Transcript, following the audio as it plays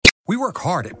We work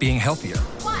hard at being healthier.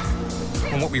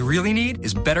 And what we really need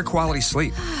is better quality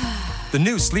sleep. The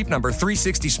new Sleep Number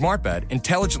 360 smart bed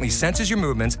intelligently senses your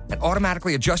movements and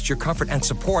automatically adjusts your comfort and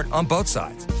support on both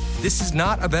sides. This is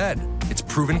not a bed. It's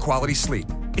proven quality sleep.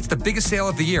 It's the biggest sale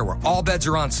of the year where all beds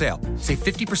are on sale. Save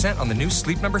 50% on the new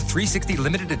Sleep Number 360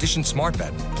 limited edition smart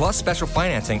bed, plus special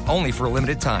financing only for a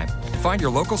limited time. To find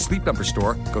your local Sleep Number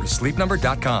store, go to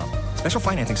sleepnumber.com. Special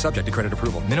financing subject to credit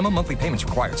approval. Minimum monthly payments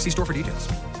required. See store for details.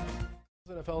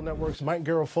 NFL Network's Mike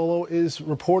Garafolo is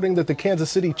reporting that the Kansas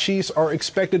City Chiefs are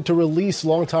expected to release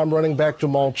longtime running back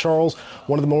Jamal Charles,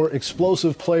 one of the more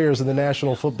explosive players in the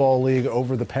National Football League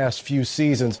over the past few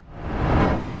seasons.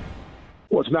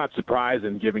 Well, it's not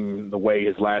surprising given the way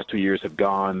his last 2 years have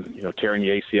gone, tearing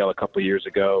the ACL a couple of years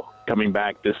ago, coming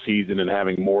back this season and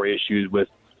having more issues with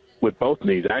both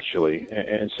knees, actually.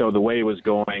 And so the way it was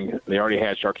going, they already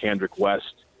had Sharkhandrick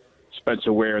West,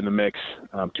 Spencer Ware in the mix,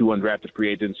 two undrafted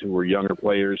free agents who were younger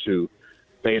players who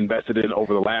they invested in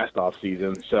over the last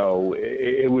offseason. So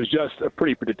it was just a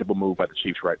pretty predictable move by the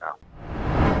Chiefs right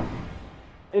now.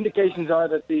 Indications are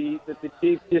that the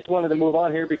Chiefs just wanted to move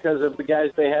on here because of the guys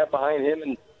they have behind him,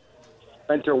 and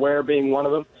Spencer Ware being one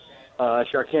of them,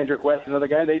 Sharkhandrick West, another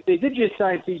guy. They did just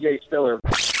sign C.J. Spiller.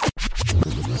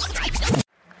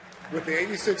 With the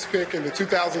 86th pick in the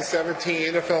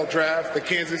 2017 NFL Draft, the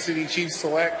Kansas City Chiefs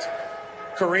select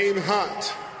Kareem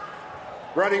Hunt,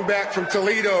 running back from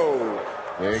Toledo.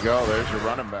 There you go. There's your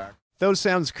running back. Those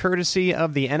sounds courtesy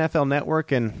of the NFL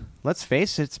Network, and let's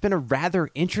face it, it's been a rather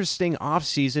interesting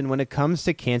offseason when it comes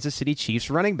to Kansas City Chiefs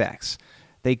running backs.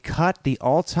 They cut the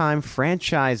all-time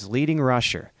franchise leading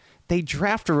rusher. They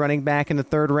draft a running back in the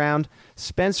third round.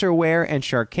 Spencer Ware and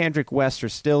Sharkhandrick West are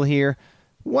still here.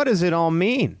 What does it all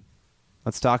mean?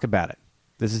 Let's talk about it.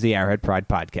 This is the Arrowhead Pride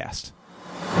Podcast.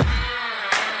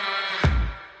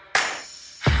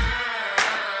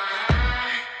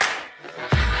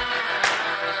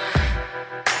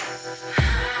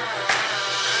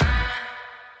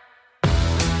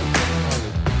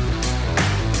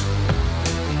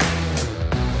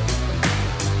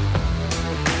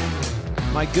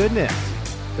 My goodness,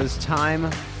 does time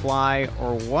fly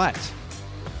or what?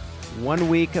 1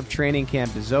 week of training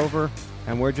camp is over,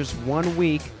 and we're just 1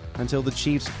 week until the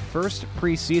Chiefs' first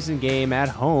preseason game at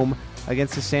home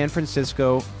against the San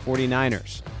Francisco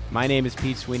 49ers. My name is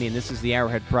Pete Sweeney, and this is the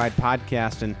Arrowhead Pride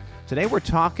Podcast, and today we're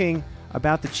talking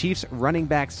about the Chiefs' running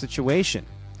back situation.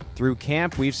 Through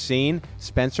camp, we've seen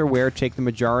Spencer Ware take the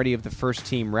majority of the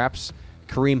first-team reps.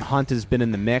 Kareem Hunt has been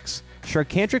in the mix.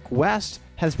 Sharkhandrick West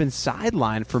has been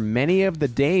sidelined for many of the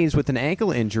days with an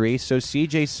ankle injury, so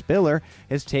C.J. Spiller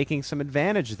is taking some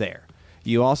advantage there.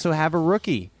 You also have a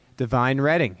rookie, Devine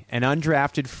Redding, an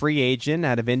undrafted free agent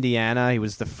out of Indiana. He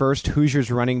was the first Hoosiers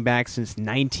running back since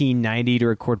 1990 to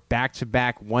record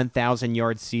back-to-back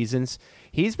 1,000-yard seasons.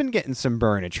 He's been getting some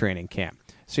burn at training camp.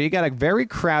 So you got a very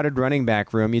crowded running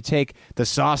back room. You take the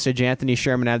sausage Anthony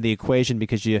Sherman out of the equation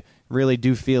because you really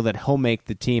do feel that he'll make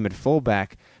the team at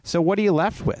fullback. So what are you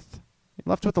left with? You're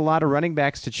left with a lot of running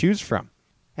backs to choose from.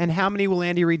 And how many will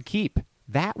Andy Reid keep?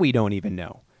 That we don't even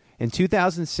know. In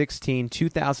 2016,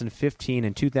 2015,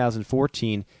 and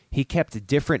 2014, he kept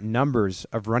different numbers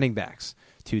of running backs.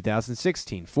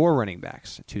 2016, 4 running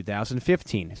backs.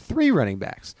 2015, 3 running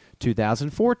backs.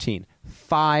 2014,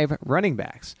 5 running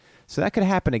backs. So that could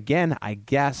happen again, I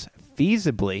guess,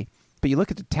 feasibly. But you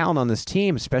look at the talent on this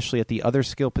team, especially at the other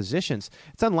skill positions,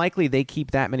 it's unlikely they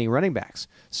keep that many running backs.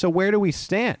 So where do we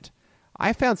stand?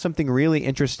 I found something really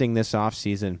interesting this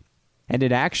offseason, and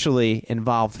it actually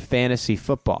involved fantasy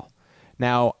football.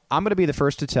 Now, I'm going to be the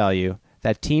first to tell you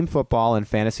that team football and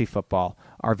fantasy football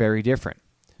are very different.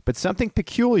 But something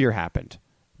peculiar happened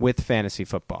with fantasy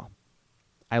football.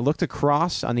 I looked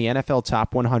across on the NFL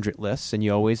Top 100 lists, and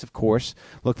you always, of course,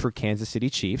 look for Kansas City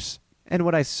Chiefs. And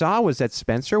what I saw was that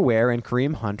Spencer Ware and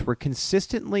Kareem Hunt were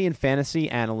consistently in fantasy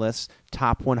analysts'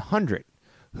 Top 100.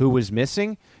 Who was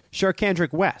missing?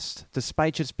 Sharkhandrick West,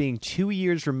 despite just being 2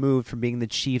 years removed from being the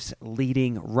Chiefs'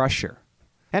 leading rusher.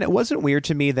 And it wasn't weird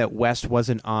to me that West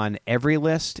wasn't on every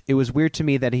list. It was weird to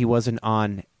me that he wasn't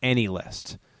on any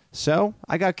list. So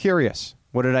I got curious.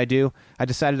 What did I do? I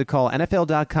decided to call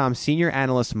NFL.com senior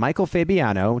analyst Michael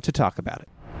Fabiano to talk about it.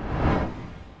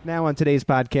 Now on today's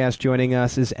podcast, joining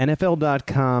us is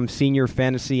NFL.com senior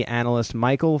fantasy analyst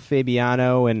Michael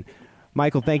Fabiano. And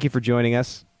Michael, thank you for joining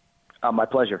us. My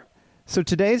pleasure. So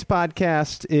today's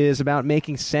podcast is about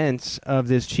making sense of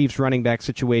this Chiefs running back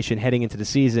situation heading into the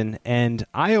season. And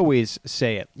I always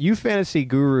say it. You fantasy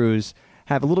gurus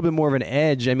have a little bit more of an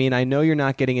edge. I mean, I know you're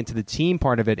not getting into the team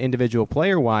part of it, individual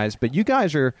player-wise, but you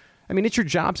guys are, I mean, it's your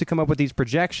job to come up with these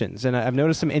projections, and I've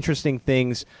noticed some interesting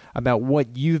things about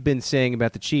what you've been saying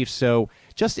about the Chiefs. So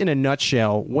just in a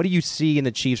nutshell, what do you see in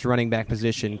the Chiefs running back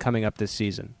position coming up this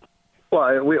season?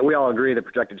 Well, we all agree the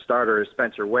projected starter is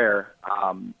Spencer Ware.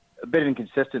 A bit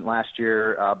inconsistent last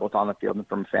year, both on the field and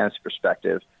from a fantasy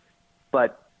perspective.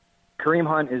 But Kareem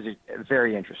Hunt is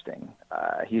very interesting.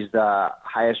 He's the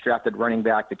highest drafted running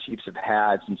back the Chiefs have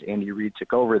had since Andy Reid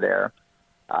took over there.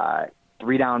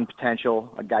 3-down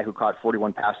potential, a guy who caught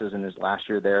 41 passes in his last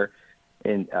year there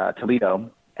in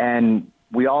Toledo. And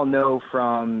we all know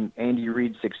from Andy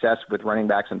Reid's success with running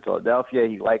backs in Philadelphia,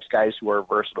 he likes guys who are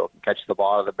versatile, can catch the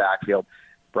ball out of the backfield.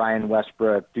 Brian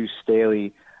Westbrook, Deuce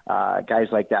Staley, guys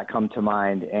like that come to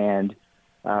mind, and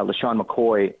LaShawn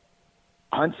McCoy.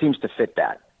 Hunt seems to fit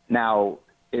that. Now,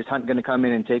 is Hunt going to come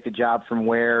in and take the job from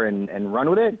Ware and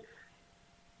run with it?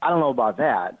 I don't know about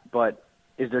that, but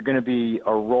is there going to be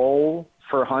a role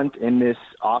for Hunt in this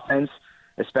offense,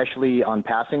 especially on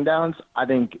passing downs? I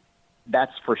think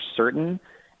that's for certain,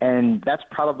 and that's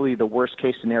probably the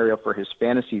worst-case scenario for his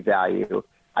fantasy value.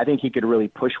 I think he could really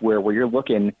push where you're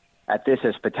looking at this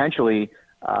as potentially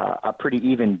a pretty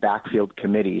even backfield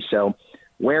committee. So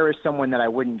Ware is someone that I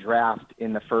wouldn't draft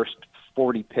in the first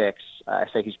 40 picks. I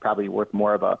say he's probably worth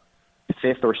more of a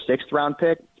 5th or 6th round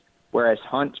pick, whereas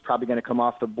Hunt's probably going to come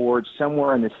off the board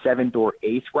somewhere in the 7th or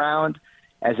 8th round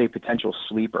as a potential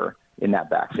sleeper in that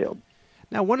backfield.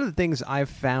 Now, one of the things I've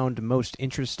found most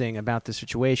interesting about the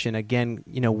situation, again,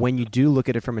 when you do look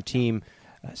at it from a team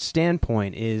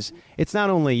standpoint, is it's not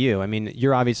only you. I mean,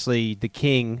 you're obviously the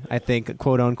king, I think,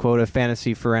 quote unquote, of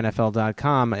fantasy for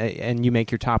NFL.com, and you make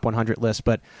your top 100 list.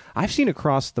 But I've seen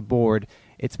across the board,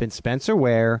 it's been Spencer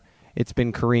Ware, it's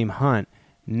been Kareem Hunt.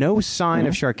 No sign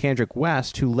of Charkandrick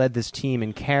West, who led this team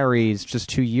in carries just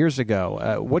 2 years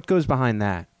ago. What goes behind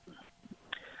that?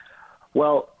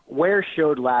 Well, Ware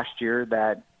showed last year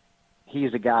that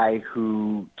he's a guy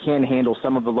who can handle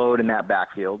some of the load in that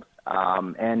backfield,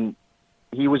 and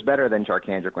he was better than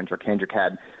Charkandrick when Charkandrick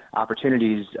had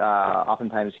opportunities.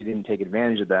 Oftentimes he didn't take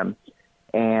advantage of them.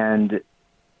 And,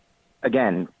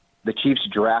 again, the Chiefs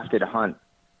drafted Hunt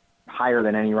higher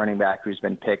than any running back who's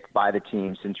been picked by the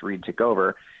team since Reid took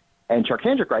over. And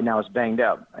Charkandrick right now is banged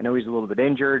up. I know he's a little bit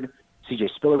injured. C.J.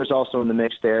 Spiller is also in the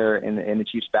mix there in the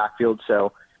Chiefs' backfield.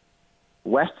 So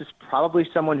West is probably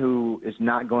someone who is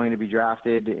not going to be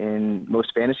drafted in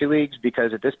most fantasy leagues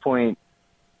because at this point,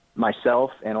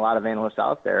 myself and a lot of analysts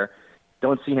out there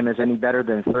don't see him as any better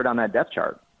than third on that depth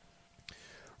chart.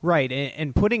 Right,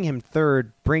 and putting him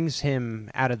third brings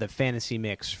him out of the fantasy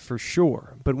mix for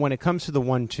sure. But when it comes to the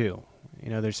 1-2,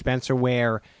 there's Spencer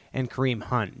Ware and Kareem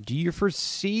Hunt. Do you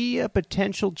foresee a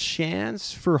potential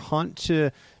chance for Hunt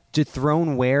to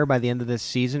dethrone Ware by the end of this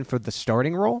season for the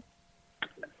starting role?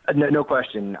 No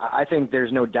question. I think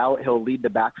there's no doubt he'll lead the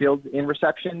backfield in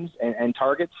receptions and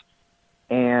targets.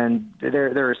 And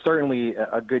there is certainly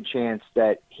a good chance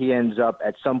that he ends up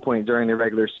at some point during the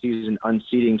regular season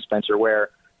unseating Spencer Ware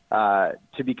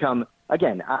to become,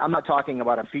 again, I'm not talking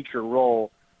about a feature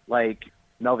role like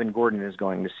Melvin Gordon is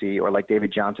going to see or like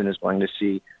David Johnson is going to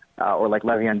see or like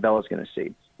Le'Veon Bell is going to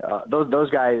see. Those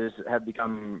guys have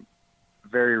become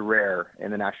very rare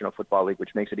in the National Football League,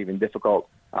 which makes it even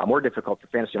more difficult for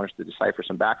fantasy owners to decipher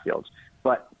some backfields.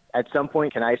 But at some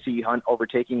point, can I see Hunt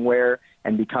overtaking Ware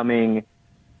and becoming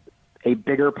a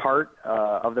bigger part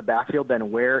of the backfield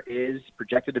than Ware is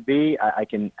projected to be? I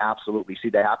can absolutely see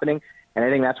that happening. And I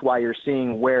think that's why you're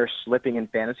seeing Ware slipping in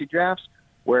fantasy drafts,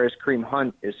 whereas Kareem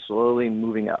Hunt is slowly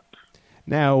moving up.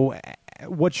 Now,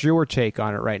 what's your take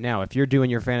on it right now? If you're doing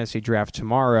your fantasy draft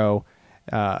tomorrow,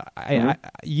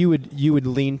 you would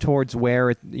lean towards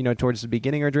Ware, towards the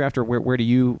beginning of the draft, or where do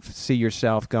you see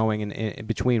yourself going in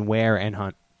between Ware and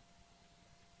Hunt?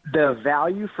 The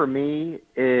value for me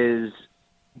is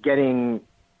getting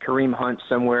Kareem Hunt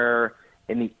somewhere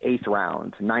in the 8th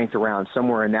round, 9th round,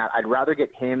 somewhere in that. I'd rather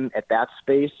get him at that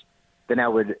space than I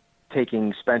would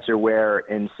taking Spencer Ware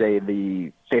in, say,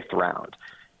 the 5th round.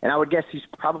 And I would guess he's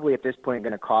probably at this point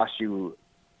going to cost you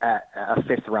a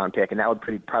 5th round pick, and that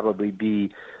would probably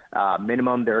be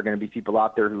minimum. There are going to be people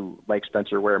out there who like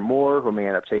Spencer Ware more, who may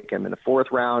end up taking him in the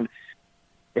 4th round.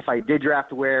 If I did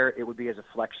draft Ware, it would be as a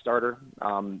flex starter.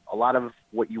 A lot of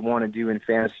what you want to do in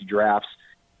fantasy drafts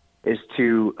is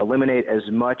to eliminate as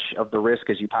much of the risk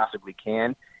as you possibly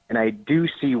can. And I do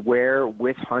see Ware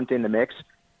with Hunt in the mix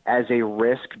as a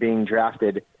risk being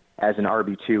drafted as an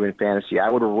RB2 in fantasy. I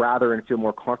would rather and feel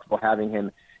more comfortable having him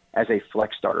as a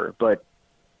flex starter. But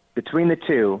between the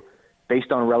two,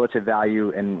 based on relative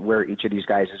value and where each of these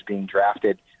guys is being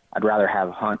drafted, I'd rather have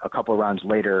Hunt a couple of rounds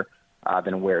later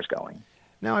than Ware's going.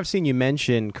 Now, I've seen you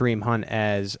mention Kareem Hunt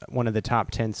as one of the top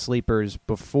 10 sleepers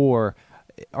before.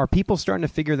 Are people starting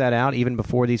to figure that out even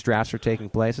before these drafts are taking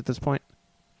place at this point?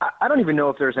 I don't even know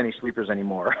if there's any sleepers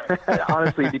anymore,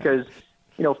 honestly, because,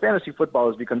 fantasy football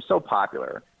has become so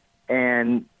popular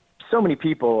and so many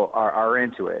people are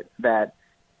into it that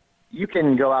you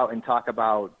can go out and talk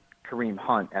about Kareem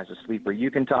Hunt as a sleeper. You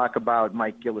can talk about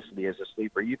Mike Gillislee as a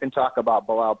sleeper. You can talk about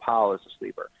Bilal Powell as a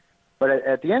sleeper. But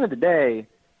at the end of the day,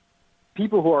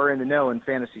 people who are in the know in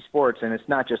fantasy sports, and it's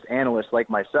not just analysts like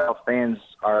myself,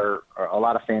 a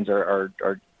lot of fans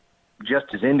are just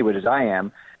as into it as I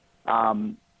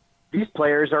am. These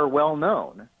players are well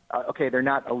known. Okay, they're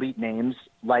not elite names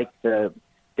like the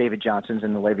David Johnsons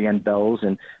and the Le'Veon Bells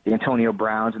and the Antonio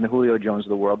Browns and the Julio Jones of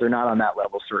the world. They're not on that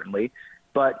level, certainly.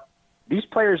 But these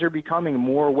players are becoming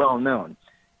more well known.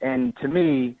 And to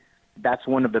me, that's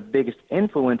one of the biggest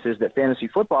influences that fantasy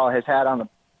football has had on the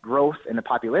growth and the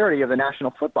popularity of the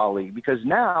National Football League, because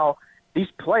now these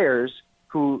players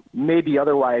who maybe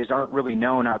otherwise aren't really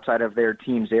known outside of their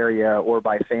team's area or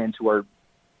by fans who are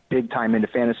big time into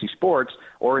fantasy sports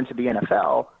or into the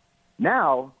NFL,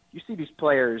 now you see these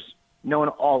players known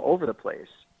all over the place.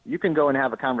 You can go and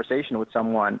have a conversation with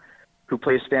someone who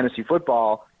plays fantasy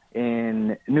football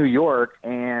in New York,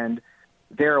 and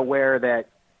they're aware that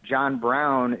John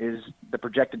Brown is the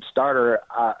projected starter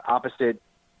opposite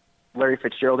Larry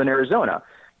Fitzgerald in Arizona.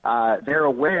 They're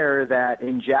aware that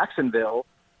in Jacksonville,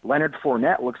 Leonard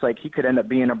Fournette looks like he could end up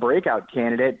being a breakout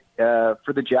candidate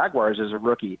for the Jaguars as a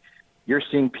rookie. You're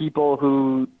seeing people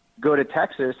who go to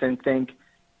Texas and think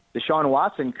Deshaun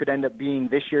Watson could end up being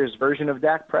this year's version of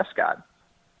Dak Prescott.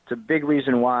 It's a big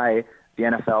reason why the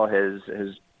NFL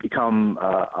has become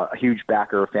a huge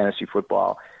backer of fantasy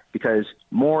football, because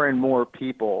more and more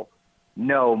people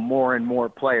know more and more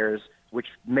players, which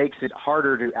makes it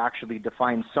harder to actually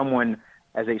define someone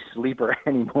as a sleeper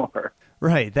anymore.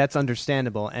 Right, that's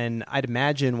understandable. And I'd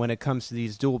imagine when it comes to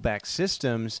these dual-back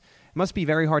systems, it must be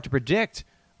very hard to predict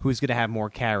who's going to have more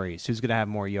carries, who's going to have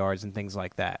more yards, and things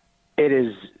like that. It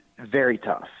is very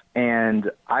tough.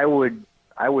 And I would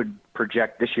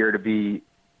project this year to be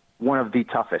one of the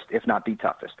toughest, if not the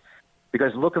toughest.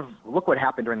 Because look what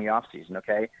happened during the offseason,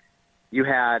 okay? You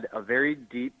had a very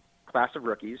deep class of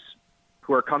rookies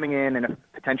who are coming in and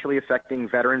potentially affecting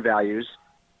veteran values,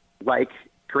 like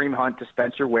Kareem Hunt to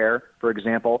Spencer Ware, for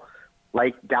example,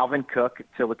 like Dalvin Cook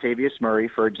to Latavius Murray,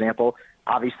 for example.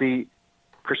 Obviously,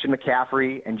 Christian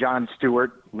McCaffrey and John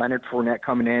Stewart, Leonard Fournette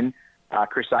coming in,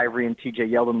 Chris Ivory and TJ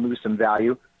Yeldon lose some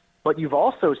value. But you've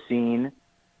also seen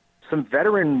some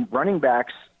veteran running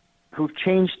backs who've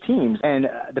changed teams. And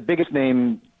the biggest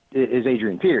name is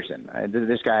Adrian Peterson.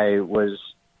 This guy was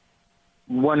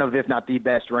one of, if not the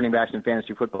best running backs in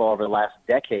fantasy football over the last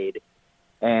decade.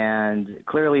 And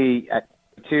clearly at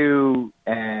 2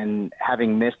 and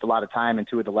having missed a lot of time in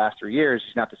 2 of the last 3 years,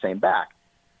 he's not the same back.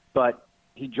 But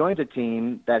he joins a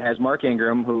team that has Mark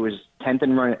Ingram, who was 10th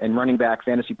in running back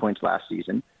fantasy points last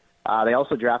season. They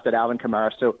also drafted Alvin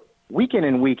Kamara. So week in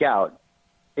and week out,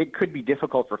 it could be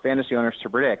difficult for fantasy owners to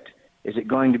predict. Is it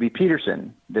going to be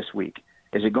Peterson this week?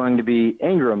 Is it going to be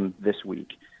Ingram this week?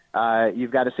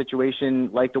 You've got a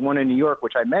situation like the one in New York,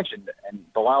 which I mentioned,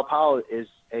 and Bilal Powell is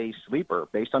a sleeper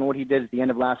based on what he did at the end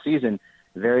of last season.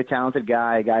 Very talented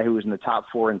guy, a guy who was in the top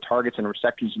 4 in targets and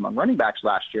receptions among running backs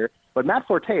last year. But Matt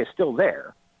Forte is still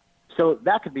there. So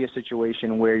that could be a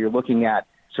situation where you're looking at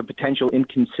some potential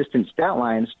inconsistent stat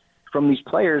lines from these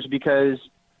players, because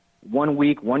one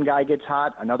week one guy gets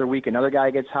hot, another week another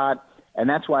guy gets hot. And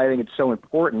that's why I think it's so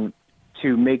important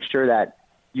to make sure that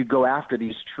you go after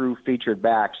these true featured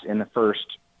backs in the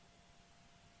first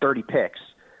 30 picks.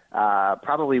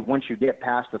 Probably once you get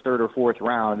past the 3rd or 4th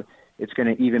round, it's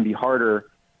going to even be harder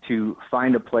to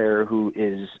find a player who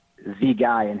is the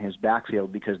guy in his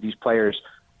backfield, because these players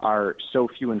are so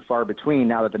few and far between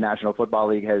now that the National Football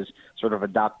League has sort of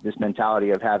adopted this mentality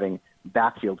of having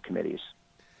backfield committees.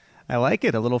 I like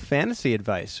it. A little fantasy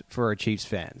advice for our Chiefs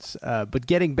fans. But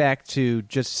getting back to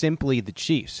just simply the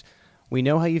Chiefs, we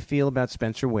know how you feel about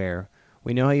Spencer Ware.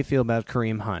 We know how you feel about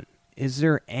Kareem Hunt. Is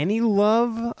there any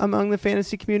love among the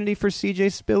fantasy community for C.J.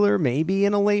 Spiller, maybe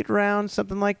in a late round,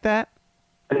 something like that?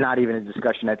 Not even a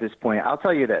discussion at this point. I'll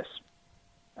tell you this.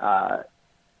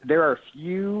 There are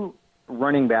few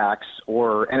running backs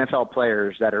or NFL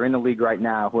players that are in the league right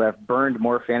now who have burned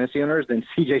more fantasy owners than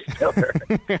C.J. Spiller.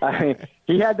 I mean,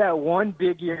 he had that one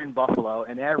big year in Buffalo,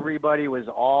 and everybody was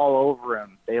all over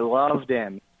him. They loved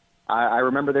him. I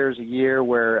remember there was a year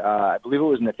where I believe it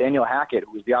was Nathaniel Hackett,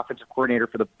 who was the offensive coordinator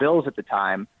for the Bills at the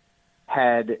time,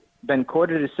 had been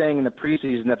quoted as saying in the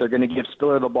preseason that they're going to give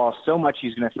Spiller the ball so much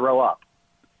he's going to throw up.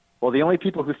 Well, the only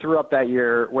people who threw up that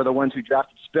year were the ones who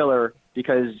drafted Spiller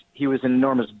because he was an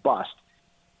enormous bust.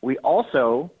 We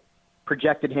also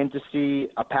projected him to see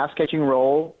a pass-catching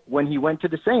role when he went to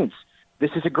the Saints.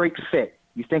 This is a great fit.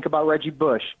 You think about Reggie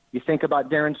Bush. You think about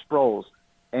Darren Sproles.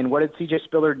 And what did C.J.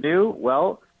 Spiller do?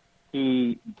 Well,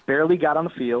 he barely got on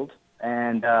the field,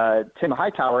 and Tim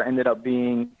Hightower ended up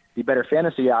being the better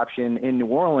fantasy option in New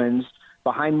Orleans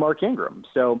behind Mark Ingram.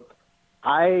 So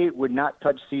I would not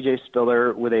touch C.J.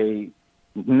 Spiller with a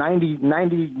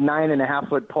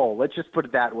 99.5-foot pole. Let's just put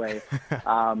it that way.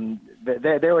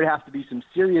 There would have to be some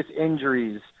serious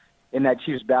injuries in that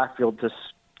Chiefs backfield to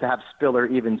have Spiller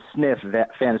even sniff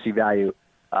that fantasy value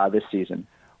this season.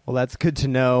 Well, that's good to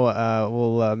know.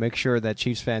 We'll make sure that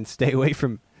Chiefs fans stay away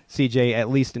from CJ, at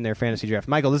least in their fantasy draft.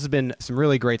 Michael, this has been some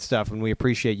really great stuff, and we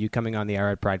appreciate you coming on the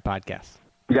Arrowhead Pride podcast.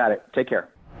 You got it. Take care.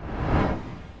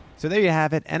 So there you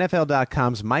have it.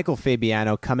 NFL.com's Michael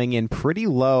Fabiano coming in pretty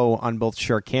low on both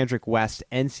Sharkandrick West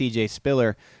and CJ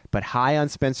Spiller, but high on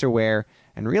Spencer Ware,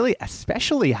 and really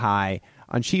especially high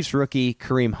on Chiefs rookie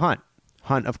Kareem Hunt.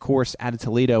 Hunt, of course, out of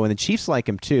Toledo, and the Chiefs like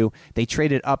him too. They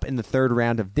traded up in the third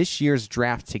round of this year's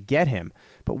draft to get him.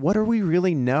 But what do we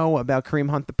really know about Kareem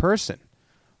Hunt the person?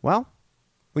 Well,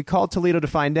 we called Toledo to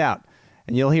find out,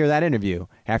 and you'll hear that interview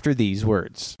after these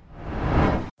words.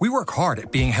 We work hard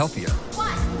at being healthier.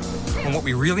 And what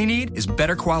we really need is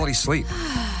better quality sleep.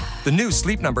 The new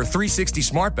Sleep Number 360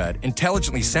 smart bed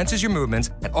intelligently senses your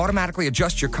movements and automatically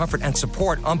adjusts your comfort and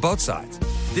support on both sides.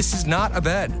 This is not a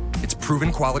bed. It's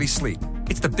proven quality sleep.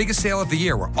 It's the biggest sale of the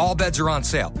year where all beds are on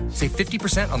sale. Save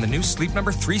 50% on the new Sleep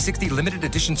Number 360 limited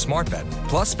edition smart bed,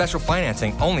 plus special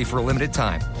financing only for a limited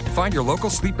time. To find your local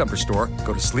Sleep Number store,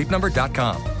 go to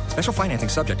sleepnumber.com. Special financing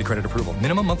subject to credit approval.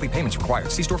 Minimum monthly payments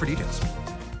required. See store for details.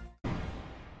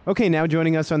 Okay, now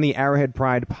joining us on the Arrowhead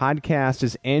Pride podcast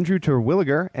is Andrew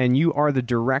Terwilliger, and you are the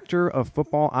Director of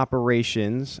Football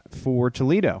Operations for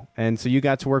Toledo. And so you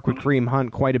got to work with Kareem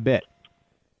Hunt quite a bit.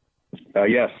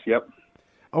 Yes, yep.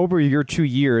 Over your 2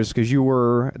 years, because you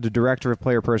were the Director of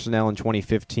Player Personnel in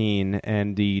 2015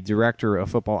 and the Director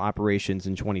of Football Operations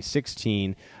in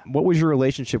 2016, what was your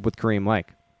relationship with Kareem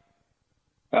like?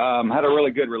 Had a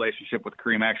really good relationship with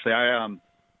Kareem, actually. I'm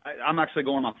actually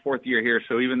going on 4th year here,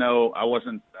 so even though I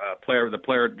wasn't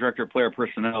Director of Player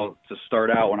Personnel to start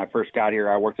out when I first got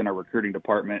here, I worked in a recruiting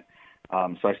department,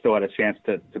 so I still had a chance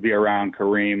to be around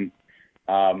Kareem.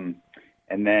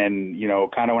 And then,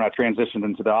 kind of when I transitioned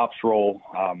into the ops role,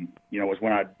 was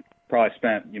when I probably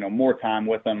spent, more time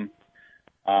with him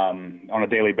on a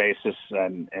daily basis.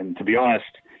 And to be honest,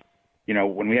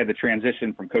 when we had the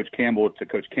transition from Coach Campbell to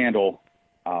Coach Candle,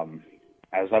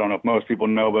 as I don't know if most people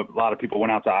know, but a lot of people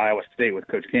went out to Iowa State with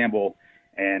Coach Campbell,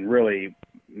 and really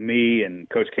me and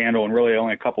Coach Candle and really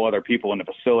only a couple other people in the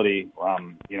facility,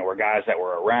 were guys that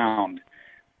were around.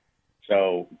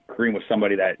 So Kareem was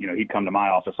somebody that, he'd come to my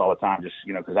office all the time just,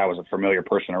 because I was a familiar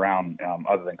person around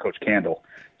other than Coach Candle.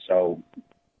 So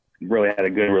really had a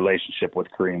good relationship with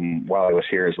Kareem while I was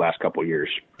here his last couple of years.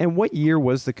 And what year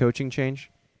was the coaching change?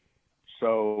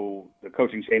 So the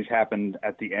coaching change happened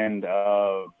at the end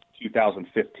of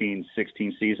 2015-16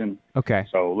 season. Okay.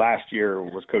 So last year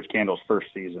was Coach Candle's first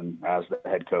season as the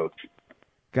head coach.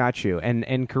 Got you.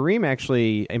 And Kareem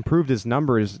actually improved his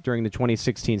numbers during the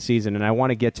 2016 season, and I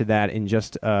want to get to that in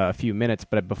just a few minutes.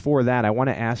 But before that, I want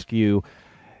to ask you,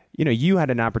 you had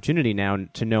an opportunity now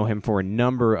to know him for a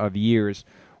number of years.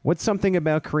 What's something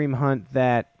about Kareem Hunt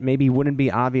that maybe wouldn't be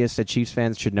obvious that Chiefs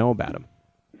fans should know about him?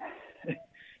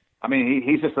 I mean,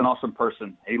 he's just an awesome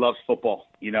person. He loves football.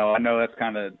 I know that's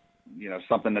kind of,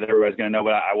 something that everybody's going to know,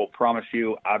 but I will promise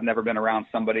you, I've never been around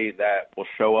somebody that will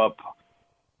show up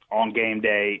on game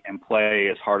day and play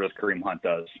as hard as Kareem Hunt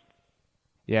does.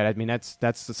 Yeah, I mean, that's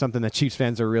something that Chiefs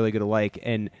fans are really going to like.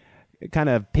 And kind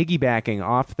of piggybacking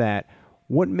off that,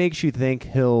 what makes you think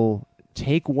he'll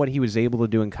take what he was able to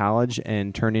do in college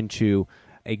and turn into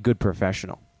a good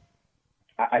professional?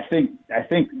 I think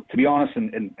to be honest,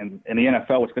 in the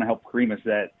NFL, what's going to help Kareem is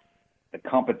that the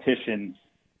competition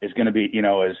is going to be,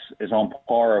 is on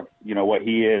par of, what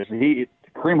he is.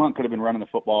 Kareem Hunt could have been running the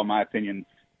football, in my opinion,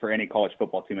 for any college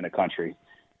football team in the country.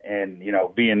 And,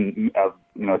 being,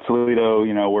 Toledo,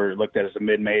 we're looked at as a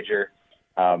mid-major.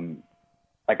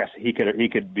 Like I said, he could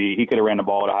have ran the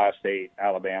ball at Ohio State,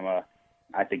 Alabama.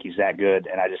 I think he's that good.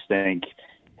 And I just think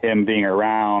him being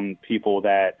around people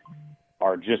that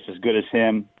are just as good as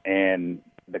him and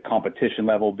the competition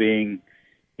level being,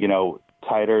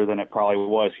 tighter than it probably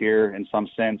was here in some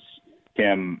sense,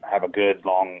 him have a good,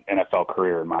 long NFL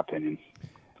career, in my opinion.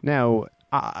 Now,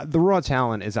 the raw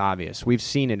talent is obvious. We've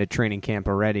seen it at training camp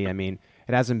already. I mean,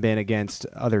 it hasn't been against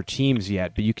other teams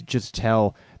yet, but you could just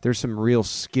tell there's some real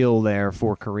skill there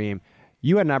for Kareem.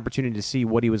 You had an opportunity to see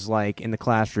what he was like in the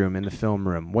classroom, in the film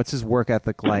room. What's his work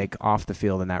ethic like off the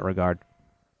field in that regard?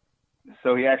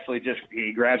 So he actually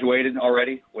he graduated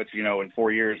already, which, in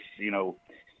 4 years,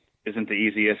 isn't the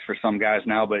easiest for some guys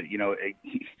now, but,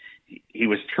 he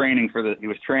was training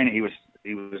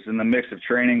he was in the mix of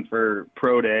training for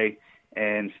pro day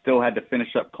and still had to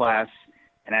finish up class.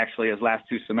 And actually his last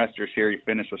 2 semesters here, he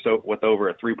finished with over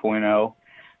a 3.0.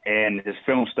 And his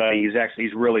film study,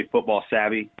 he's really football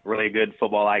savvy, really good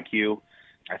football IQ.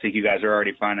 I think you guys are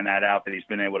already finding that out, that he's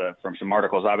been able to, from some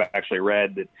articles I've actually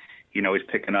read, that, he's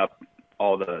picking up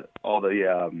all the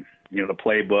the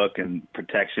playbook and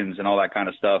protections and all that kind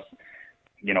of stuff,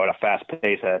 at a fast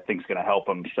pace that I think is going to help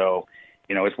him. So,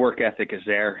 his work ethic is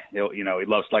there. He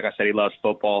loves, like I said, he loves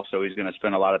football. So he's going to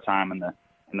spend a lot of time in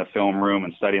the film room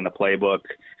and studying the playbook.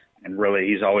 And really,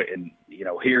 he's always,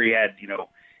 here he had,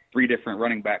 3 different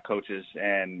running back coaches,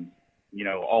 and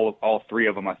all 3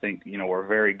 of them, I think, were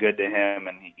very good to him,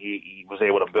 and he was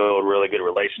able to build really good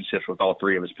relationships with all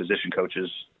 3 of his position coaches.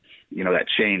 That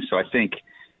changed. So I think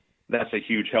that's a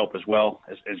huge help as well.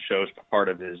 It shows part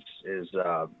of his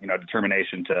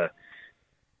determination to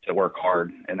work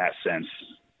hard in that sense.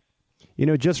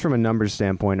 Just from a numbers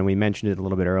standpoint, and we mentioned it a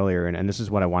little bit earlier, and this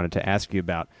is what I wanted to ask you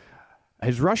about.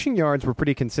 His rushing yards were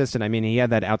pretty consistent. I mean, he had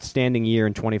that outstanding year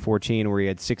in 2014 where he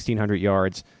had 1,600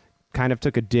 yards, kind of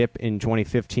took a dip in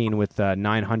 2015 with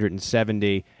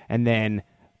 970, and then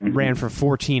ran for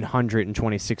 1,400 in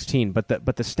 2016. But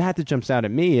the stat that jumps out at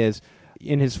me is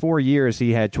in his 4 years,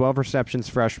 he had 12 receptions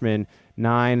freshman,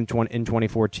 9 in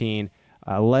 2014,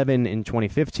 11 in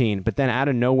 2015. But then out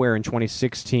of nowhere in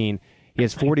 2016, he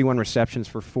has 41 receptions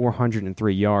for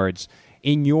 403 yards.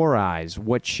 In your eyes,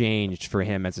 what changed for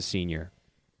him as a senior?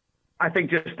 I think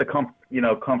just the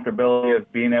comfortability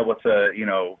of being able to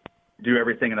do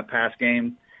everything in the pass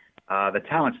game. The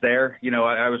talent's there.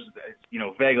 I was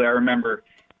vaguely I remember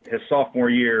his sophomore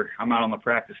year. I'm out on the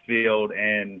practice field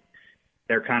and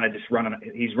they're kind of just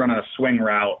he's running a swing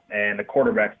route, and the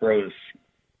quarterback throws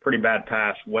pretty bad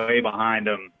pass way behind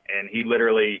him, and he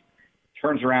literally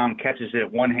turns around, catches it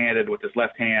one-handed with his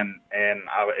left hand, and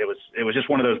it was just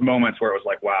one of those moments where it was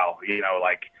like, wow,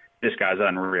 this guy's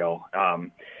unreal.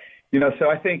 So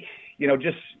I think,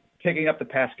 just picking up the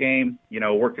pass game,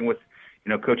 working with,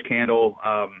 Coach Candle,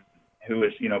 who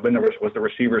was the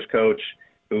receivers coach,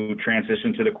 who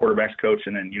transitioned to the quarterbacks coach,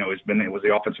 and then, was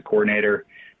the offensive coordinator,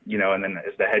 and then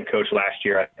as the head coach last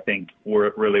year. I think we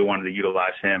really wanted to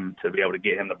utilize him to be able to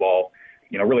get him the ball,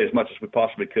 really as much as we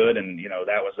possibly could. And,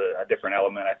 that was a different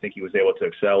element I think he was able to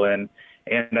excel in.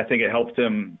 And I think it helped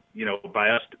him,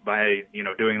 by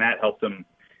doing that, helped him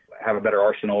have a better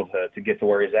arsenal to get to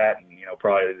where he's at. And,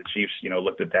 probably the Chiefs,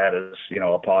 looked at that as,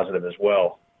 a positive as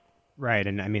well. Right.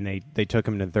 And I mean, they took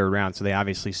him to the 3rd round, so they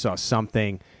obviously saw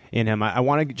something in him. I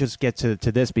want to just get to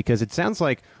this because it sounds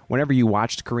like whenever you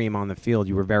watched Kareem on the field,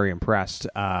 you were very impressed.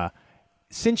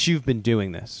 Since you've been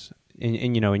doing this,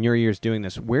 in your years doing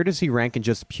this, where does he rank in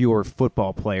just pure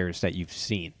football players that you've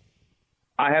seen?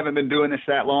 I haven't been doing this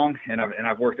that long, and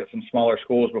I've worked at some smaller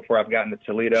schools before I've gotten to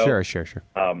Toledo. Sure.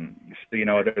 I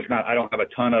don't have a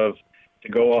ton to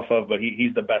go off of, but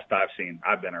he's the best I've seen.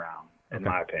 I've been around, in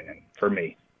my opinion, for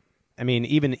me. I mean,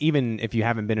 even if you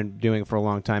haven't been doing it for a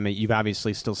long time, you've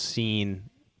obviously still seen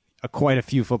quite a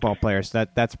few football players.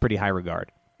 That's pretty high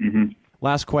regard. Mm-hmm.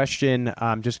 Last question.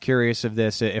 I'm just curious of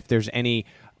this. If there's any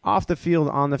off the field,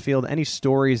 on the field, any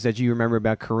stories that you remember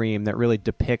about Kareem that really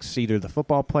depicts either the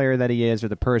football player that he is or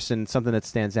the person, something that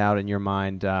stands out in your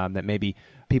mind that maybe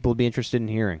people would be interested in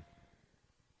hearing?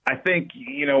 I think,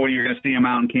 when you're going to see him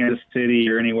out in Kansas City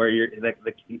or anywhere,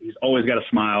 he's always got a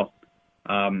smile.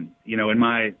 In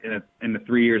the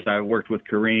 3 years I worked with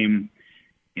Kareem,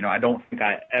 I don't think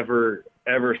I ever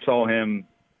saw him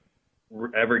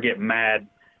ever get mad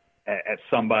at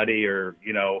somebody or,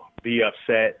 be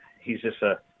upset. He's just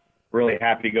a really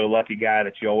happy-go-lucky guy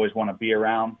that you always want to be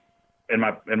around. In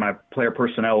my player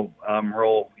personnel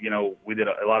role, we did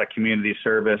a lot of community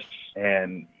service,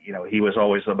 and, he was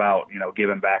always about,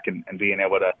 giving back and being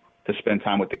able to spend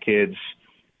time with the kids.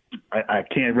 I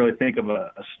can't really think of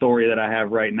a story that I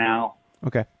have right now.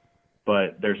 Okay.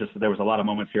 But there was a lot of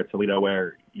moments here at Toledo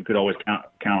where you could always count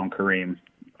on Kareem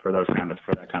for that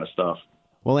kind of stuff.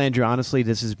 Well, Andrew, honestly,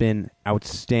 this has been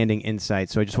outstanding insight,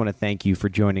 so I just want to thank you for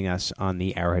joining us on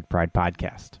the Arrowhead Pride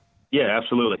podcast. Yeah,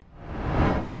 absolutely.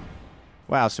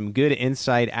 Wow, some good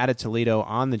insight out of Toledo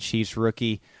on the Chiefs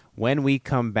rookie. When we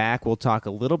come back, we'll talk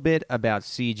a little bit about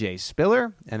C.J.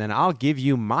 Spiller, and then I'll give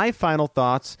you my final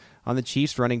thoughts on the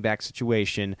Chiefs running back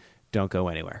situation. Don't go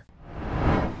anywhere.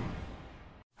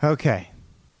 Okay.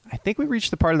 I think we reached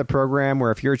the part of the program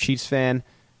where if you're a Chiefs fan,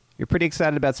 you're pretty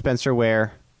excited about Spencer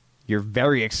Ware. You're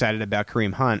very excited about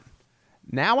Kareem Hunt.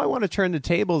 Now I want to turn the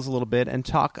tables a little bit and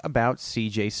talk about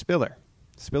C.J. Spiller.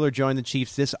 Spiller joined the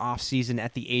Chiefs this offseason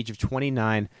at the age of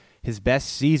 29. His best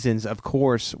seasons, of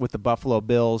course, with the Buffalo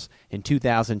Bills in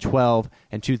 2012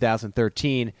 and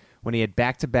 2013 when he had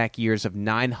back-to-back years of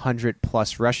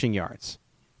 900-plus rushing yards.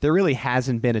 There really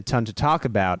hasn't been a ton to talk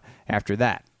about after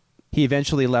that. He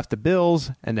eventually left the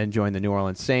Bills and then joined the New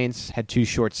Orleans Saints, had 2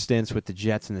 short stints with the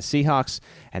Jets and the Seahawks,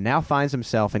 and now finds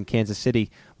himself in Kansas City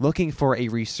looking for a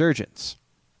resurgence.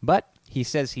 But he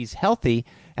says he's healthy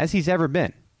as he's ever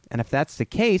been, and if that's the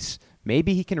case,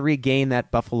 maybe he can regain that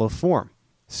Buffalo form.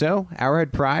 So,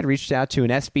 Arrowhead Pride reached out to an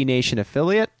SB Nation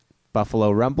affiliate,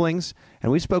 Buffalo Rumblings,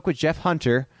 and we spoke with Jeff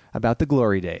Hunter about the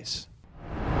glory days.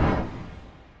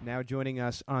 Now joining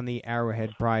us on the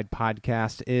Arrowhead Pride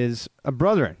podcast is a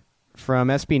brethren from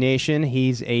SB Nation.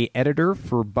 He's a editor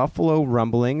for Buffalo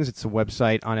Rumblings. It's a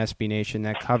website on SB Nation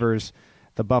that covers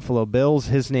the Buffalo Bills.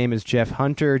 His name is Jeff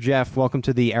Hunter. Jeff, welcome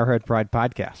to the Arrowhead Pride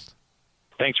podcast.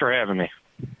 Thanks for having me.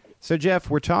 So, Jeff,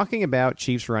 we're talking about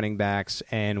Chiefs running backs,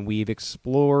 and we've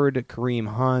explored Kareem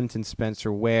Hunt and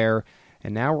Spencer Ware,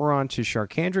 and now we're on to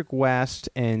Charcandrick West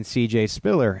and C.J.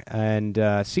 Spiller.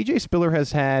 And C.J. Spiller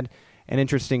has had an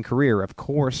interesting career, of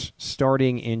course,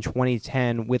 starting in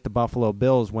 2010 with the Buffalo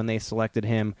Bills when they selected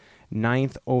him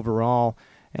 9th overall,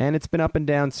 and it's been up and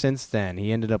down since then.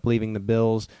 He ended up leaving the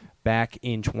Bills back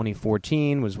in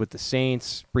 2014, was with the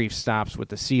Saints, brief stops with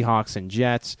the Seahawks and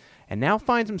Jets, and now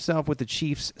finds himself with the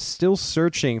Chiefs still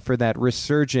searching for that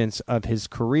resurgence of his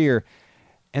career.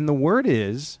 And the word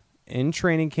is, in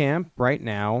training camp right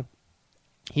now,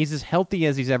 he's as healthy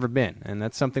as he's ever been, and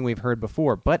that's something we've heard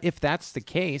before. But if that's the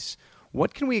case,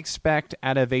 what can we expect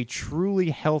out of a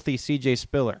truly healthy C.J.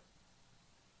 Spiller?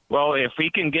 Well, if he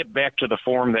can get back to the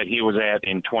form that he was at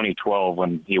in 2012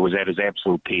 when he was at his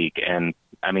absolute peak, and,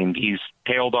 I mean, he's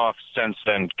tailed off since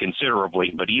then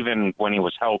considerably, but even when he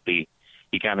was healthy,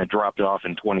 he kind of dropped off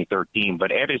in 2013.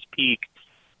 But at his peak,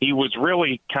 he was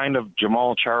really kind of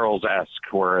Jamal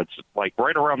Charles-esque, where it's like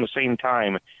right around the same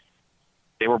time,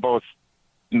 they were both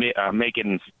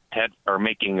making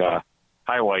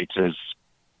highlights as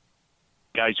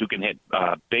guys who can hit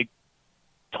big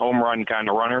home run kind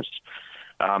of runners.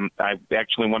 I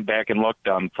actually went back and looked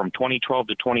from 2012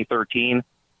 to 2013.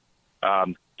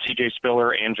 C.J.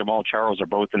 Spiller and Jamal Charles are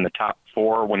both in the top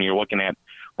 4 when you're looking at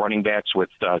running backs with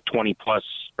 20-plus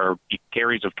or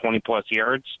carries of 20-plus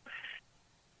yards.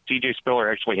 C.J. Spiller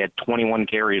actually had 21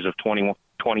 carries of 20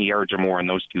 yards or more in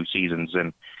those 2 seasons,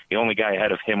 and the only guy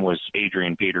ahead of him was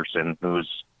Adrian Peterson, who was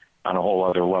on a whole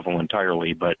other level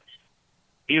entirely. But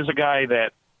he is a guy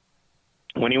that,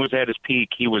 when he was at his peak,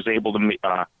 he was able to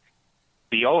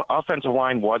the offensive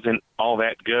line wasn't all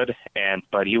that good,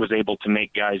 but he was able to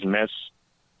make guys miss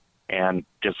and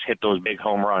just hit those big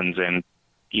home runs. And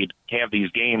he'd have these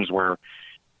games where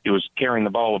he was carrying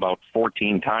the ball about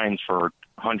 14 times for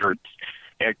 100.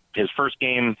 His first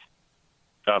game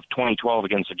of 2012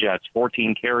 against the Jets,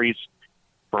 14 carries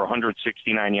for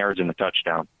 169 yards and a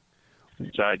touchdown.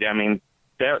 So, I mean,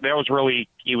 that was really,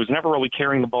 he was never really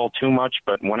carrying the ball too much,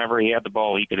 but whenever he had the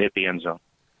ball, he could hit the end zone.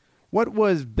 What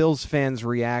was Bills fans'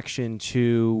 reaction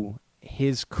to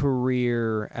his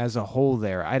career as a whole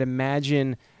there? I'd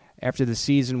imagine after the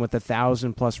season with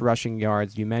 1,000-plus rushing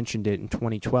yards, you mentioned it in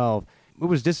 2012, it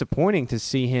was disappointing to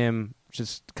see him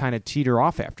just kind of teeter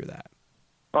off after that.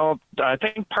 Well, I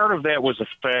think part of that was the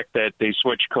fact that they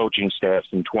switched coaching staffs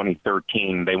in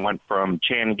 2013. They went from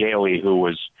Chan Gailey, who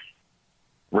was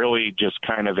really just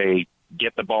kind of a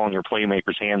get the ball in your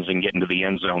playmaker's hands and get into the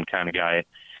end zone kind of guy.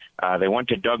 They went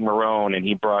to Doug Marrone, and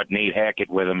he brought Nate Hackett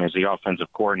with him as the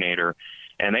offensive coordinator.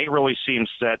 And they really seemed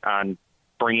set on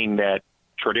bringing that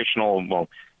traditional, well,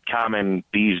 common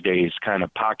these days kind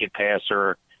of pocket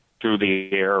passer through the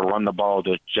air, run the ball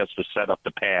to set up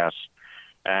the pass.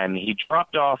 And he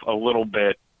dropped off a little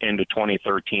bit into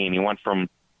 2013. He went from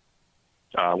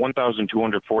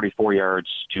 1,244 yards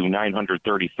to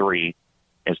 933.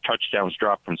 His touchdowns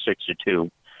dropped from 6 to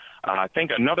 2. I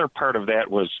think another part of that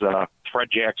was Fred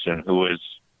Jackson, who is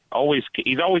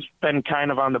he's always been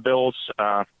kind of on the Bills.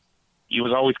 He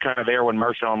was always kind of there when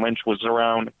Marshawn Lynch was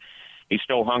around. He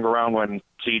still hung around when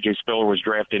C.J. Spiller was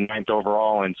drafted 9th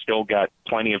overall and still got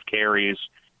plenty of carries,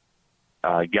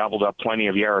 gobbled up plenty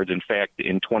of yards. In fact,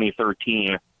 in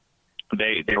 2013,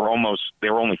 they were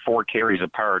only 4 carries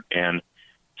apart, and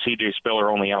C.J. Spiller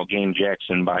only outgained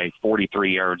Jackson by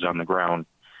 43 yards on the ground.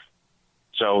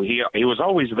 So he was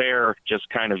always there, just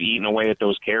kind of eating away at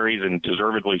those carries, and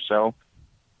deservedly so.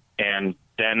 And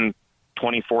then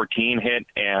 2014 hit,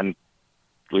 and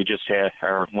we just had,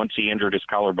 or once he injured his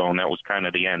collarbone, that was kind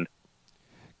of the end.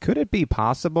 Could it be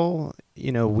possible,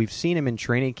 we've seen him in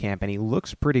training camp, and he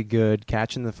looks pretty good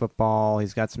catching the football.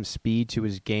 He's got some speed to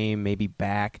his game, maybe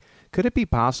back. Could it be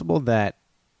possible that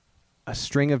a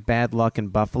string of bad luck in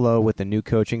Buffalo with the new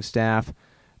coaching staff,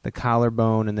 the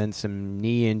collarbone, and then some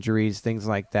knee injuries, things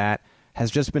like that, has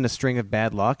just been a string of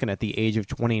bad luck, and at the age of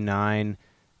 29,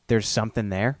 there's something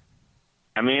there?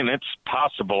 I mean, it's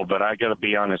possible, but I got to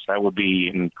be honest, I would be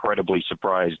incredibly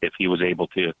surprised if he was able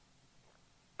to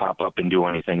pop up and do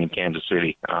anything in Kansas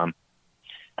City.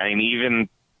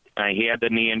 He had the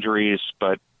knee injuries,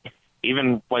 but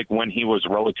even like when he was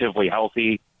relatively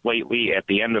healthy lately at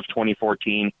the end of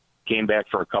 2014, came back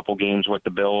for a couple games with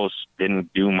the Bills,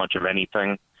 didn't do much of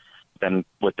anything. Then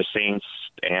with the Saints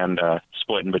and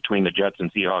splitting between the Jets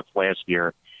and Seahawks last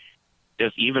year,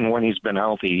 just even when he's been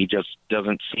healthy, he just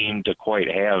doesn't seem to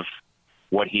quite have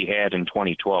what he had in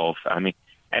 2012. I mean,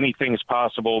 anything's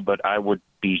possible, but I would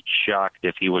be shocked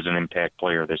if he was an impact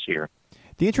player this year.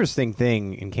 The interesting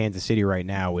thing in Kansas City right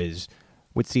now is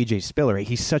with C.J. Spiller.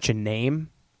 He's such a name,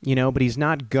 but he's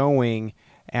not going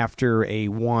after a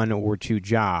 1 or 2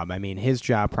 job. I mean, his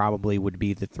job probably would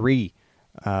be the 3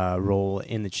 role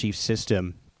in the Chiefs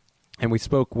system. And we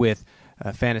spoke with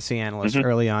a fantasy analyst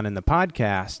early on in the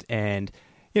podcast, and,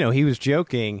 he was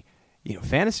joking,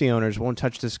 fantasy owners won't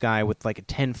touch this guy with like a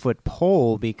 10-foot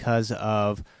pole because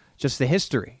of just the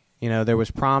history. There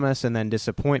was promise and then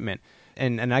disappointment.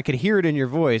 And I could hear it in your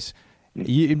voice.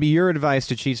 It'd be your advice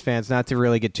to Chiefs fans not to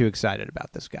really get too excited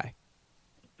about this guy.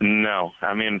 No.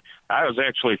 I mean, I was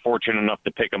actually fortunate enough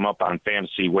to pick him up on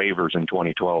fantasy waivers in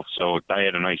 2012, so I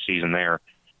had a nice season there.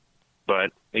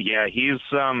 But, yeah, he's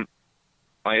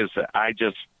I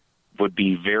just would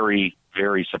be very,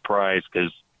 very surprised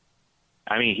because,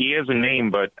 I mean, he is a name,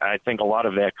 but I think a lot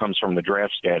of that comes from the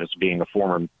draft status being a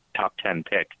former top 10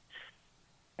 pick.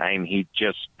 I mean, he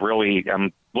just really,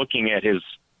 I'm looking at his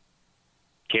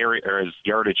his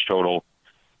yardage total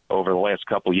over the last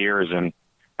couple years, and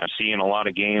I'm seeing a lot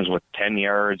of games with 10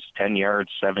 yards,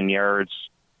 7 yards,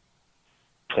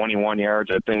 21 yards.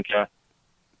 I think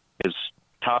his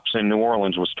tops in New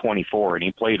Orleans was 24, and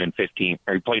he played in 13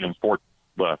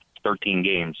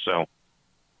 games. So,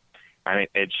 I mean,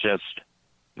 it's just,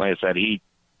 like I said, he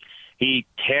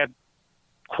had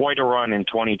quite a run in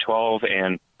 2012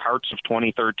 and parts of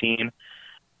 2013,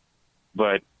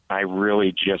 but I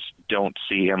really just don't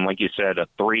see him, like you said, a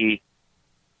 3.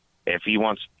 If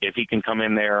he can come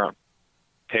in there,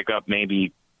 pick up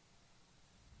maybe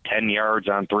 10 yards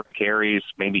on 3 carries,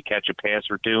 maybe catch a pass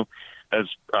or 2. As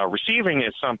receiving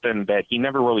is something that he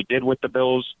never really did with the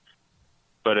Bills,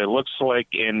 but it looks like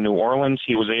in New Orleans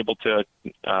he was able to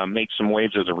make some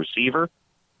waves as a receiver.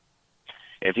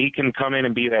 If he can come in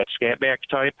and be that scat back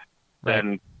type,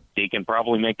 then he can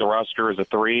probably make the roster as a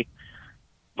 3.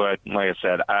 But like I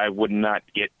said, I would not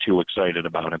get too excited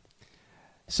about him.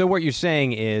 So what you're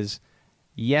saying is,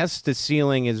 yes, the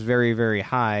ceiling is very, very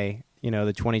high,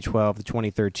 the 2012, the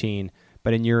 2013,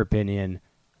 but in your opinion,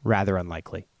 rather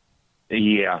unlikely.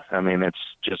 Yeah, I mean, it's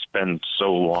just been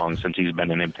so long since he's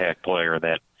been an impact player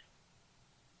that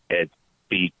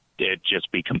it'd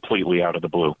just be completely out of the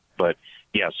blue. But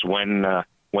yes, when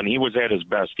he was at his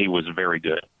best, he was very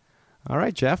good. All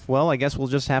right, Jeff. Well, I guess we'll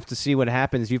just have to see what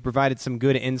happens. You've provided some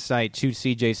good insight to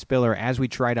C.J. Spiller as we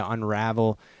try to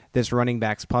unravel this running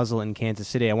backs puzzle in Kansas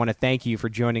City. I want to thank you for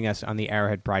joining us on the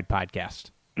Arrowhead Pride podcast.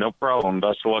 No problem.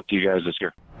 Best of luck to you guys this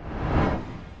year.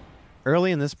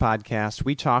 Early in this podcast,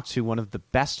 we talked to one of the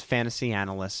best fantasy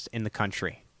analysts in the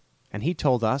country, and he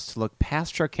told us to look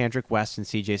past Charkandrick West and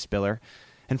C.J. Spiller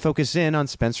and focus in on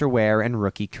Spencer Ware and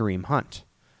rookie Kareem Hunt.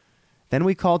 Then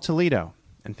we called Toledo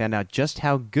and found out just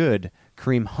how good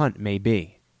Kareem Hunt may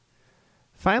be.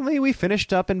 Finally, we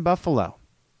finished up in Buffalo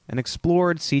and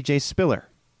explored C.J. Spiller.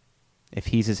 If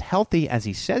he's as healthy as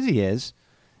he says he is,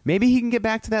 maybe he can get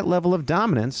back to that level of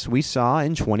dominance we saw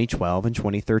in 2012 and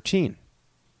 2013.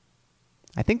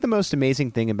 I think the most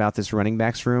amazing thing about this running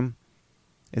backs room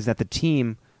is that the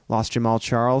team lost Jamal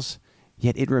Charles,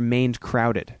 yet it remained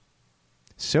crowded.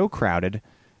 So crowded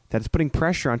that it's putting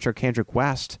pressure on Charkandrick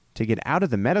West to get out of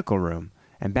the medical room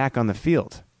and back on the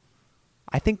field.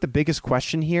 I think the biggest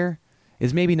question here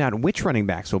is maybe not which running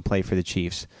backs will play for the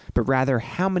Chiefs, but rather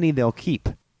how many they'll keep.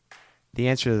 The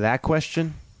answer to that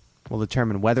question will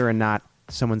determine whether or not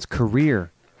someone's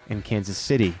career in Kansas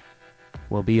City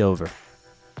will be over.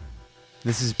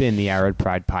 This has been the Arrowhead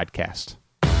Pride Podcast.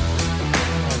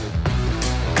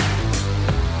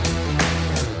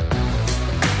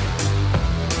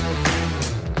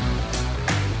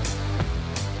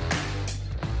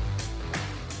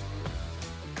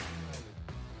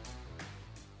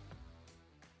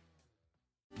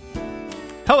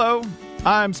 Hello,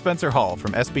 I'm Spencer Hall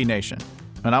from SB Nation,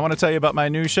 and I want to tell you about my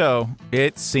new show,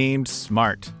 It Seemed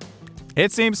Smart.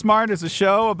 It Seemed Smart is a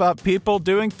show about people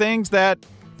doing things that,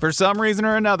 for some reason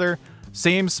or another,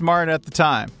 seem smart at the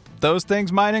time. Those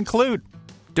things might include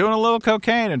doing a little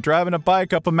cocaine and driving a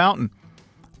bike up a mountain.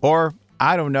 Or,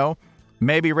 I don't know,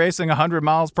 maybe racing 100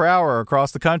 miles per hour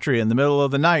across the country in the middle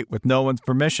of the night with no one's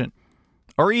permission.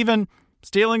 Or even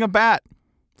stealing a bat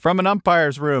from an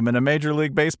umpire's room in a Major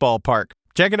League Baseball park.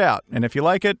 Check it out, and if you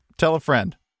like it, tell a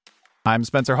friend. I'm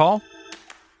Spencer Hall.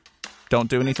 Don't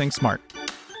do anything smart.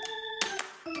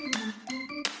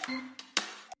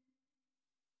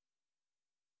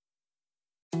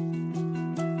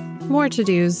 More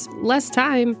to-dos, less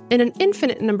time, and an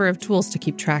infinite number of tools to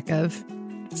keep track of.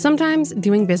 Sometimes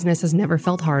doing business has never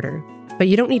felt harder, but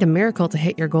you don't need a miracle to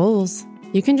hit your goals.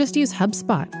 You can just use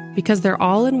HubSpot, because their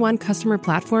all-in-one customer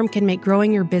platform can make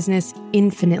growing your business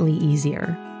infinitely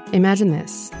easier. Imagine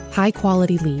this: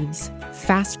 high-quality leads,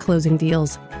 fast closing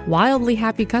deals, wildly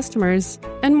happy customers,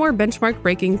 and more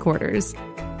benchmark-breaking quarters.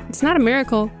 It's not a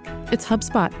miracle, it's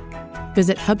HubSpot.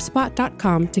 Visit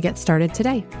HubSpot.com to get started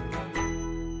today.